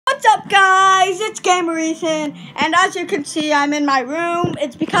What's up, guys? It's Gamer Ethan, and as you can see, I'm in my room.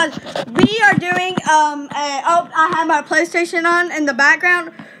 It's because we are doing I have my PlayStation on in the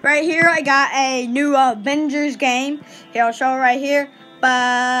background right here. I got a new Avengers game. Here, I'll show it right here.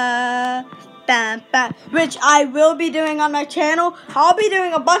 Which I will be doing on my channel. I'll be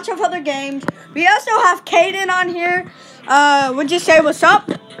doing a bunch of other games. We also have Caden on here. Would you say what's up?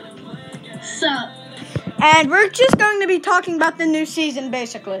 Sup? And we're just going to be talking about the new season,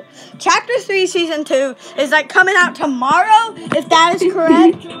 basically. Chapter 3, Season 2 is, coming out tomorrow, if that is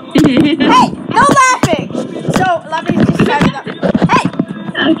correct. Hey, no laughing! So, let me just set it up. Hey!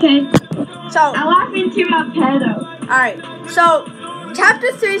 Okay. So, I'm laughing to my pedo. Alright, so,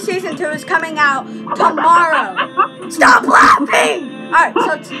 Chapter 3, Season 2 is coming out tomorrow. Stop laughing! Alright,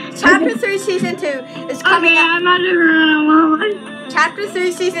 so, Chapter 3, Season 2 is coming out. I'm not doing Chapter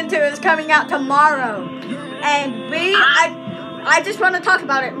 3, Season 2 is coming out tomorrow. And I just want to talk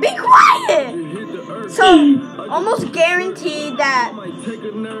about it. Be quiet! So, almost guaranteed that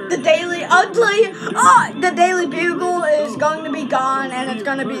the Daily Bugle is going to be gone, and it's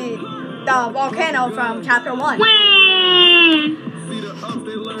going to be the volcano from Chapter 1.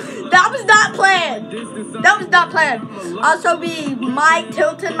 That was not planned. That was not planned. Also, Mike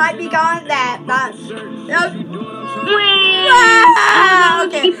Tilton might be gone.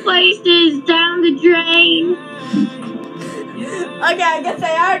 Okay. Places down the drain. Okay, I guess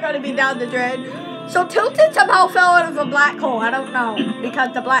they are going to be down the drain. So Tilton somehow fell out of a black hole. I don't know,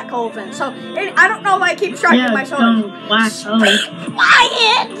 because the black hole thing. So I don't know if I keep striking my sword. Quiet.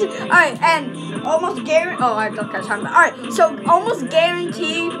 All right, and almost guaranteed. Oh, I don't catch time. All right, so almost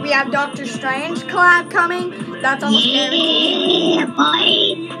guaranteed we have Doctor Strange collab coming. That's almost guaranteed.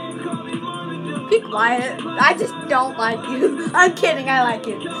 Be quiet. I just don't like you. I'm kidding. I like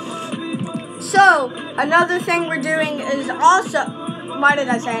you. So, another thing we're doing is also... Why did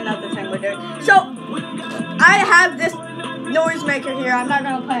I say another thing we're doing? So, I have this noisemaker here. I'm not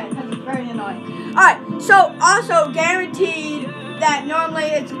going to play it because it's very annoying. Alright, so also guaranteed that normally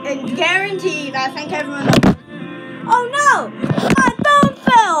it's guaranteed, I think everyone knows. Oh no! My phone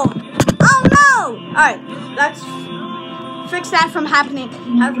fell! Oh no! Alright, let's... fix that from happening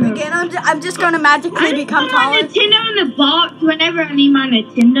ever again. I'm just going to magically become taller. I Nintendo in the box whenever I need my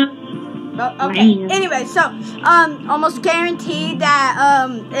Nintendo. Oh, okay. Anyway, so almost guaranteed that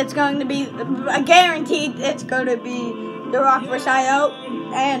it's going to be guaranteed it's going to be the Rock vs. IO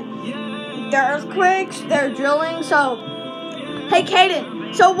and the earthquakes. They're drilling. So, hey,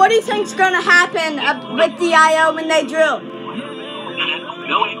 Caden. So, what do you think's going to happen with the IO when they drill?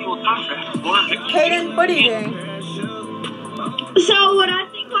 No annual contract. Caden, what are you doing? So what I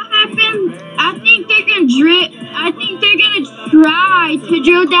think will happen, I think they're gonna try to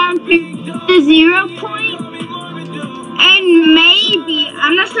drill down to the 0 point, and maybe,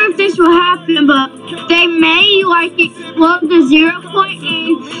 I'm not sure if this will happen, but they may explode the 0 point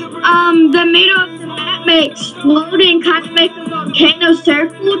and the middle of the map may explode and kind of make a volcano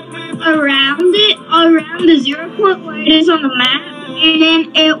circle around the 0 point where it is on the map, and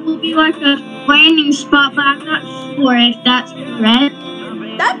then it will be like a landing spot, but I'm not sure if that's correct.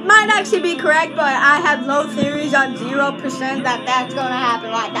 That might actually be correct, but I have no theories on 0% that that's going to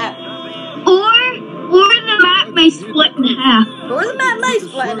happen like that. Or the map may split in half. Or the map may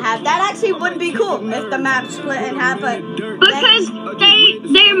split in half. That actually would be cool if the map split in half, but... Because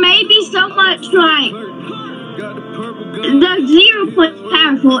there may be so much, the 0 point's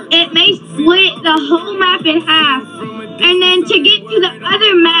powerful. It may split the whole map in half. And then to get to the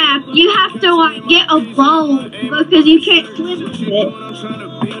other map, you have to get a boat because you can't swim to it.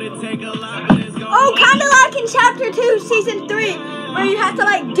 Oh, kind of like in Chapter 2, Season 3, where you have to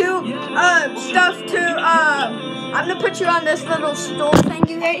do stuff to. I'm gonna put you on this little stool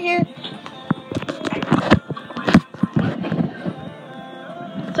thingy right here.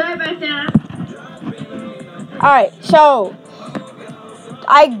 Sorry about that. All right, so.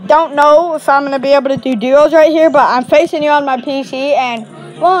 I don't know if I'm going to be able to do duos right here, but I'm facing you on my PC, and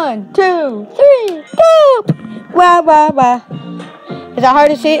 1, 2, 3, go! Wow, wow, wow. Is that hard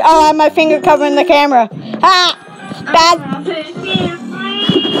to see? Oh, I have my finger covering the camera. Ah!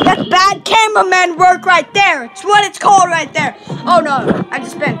 That's bad cameraman work right there. It's what it's called right there. Oh, no, I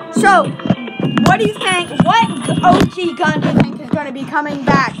just spin. So, what do you think? What OG gun do you think is going to be coming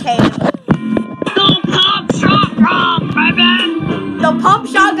back, Kate? The pump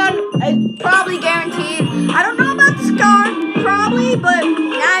shotgun is probably guaranteed. I don't know about the scar, probably, but I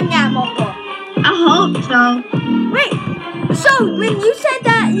hope so. Wait, so when you said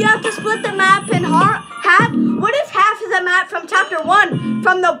that you have to split the map in half, what if half of the map from chapter 1.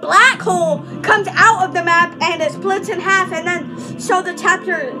 From the black hole comes out of the map and it splits in half, and then so the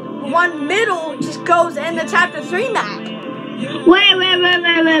chapter 1 middle just goes in the chapter 3 map.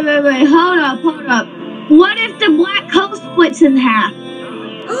 Wait. Hold up. What if the black hole splits in half?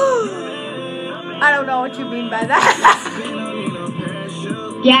 I don't know what you mean by that.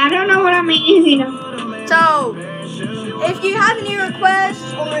 Yeah, I don't know what I mean either. So, if you have any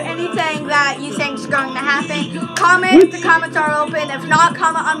requests or anything that you think is going to happen, comment if the comments are open. If not,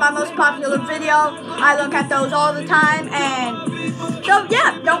 comment on my most popular video. I look at those all the time. And so,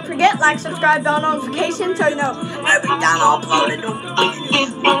 yeah, don't forget, like, subscribe, bell notification so you know every time I upload a new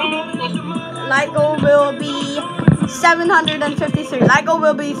video. Light goal will be 753. Light goal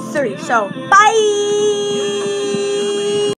will be 3. So, bye!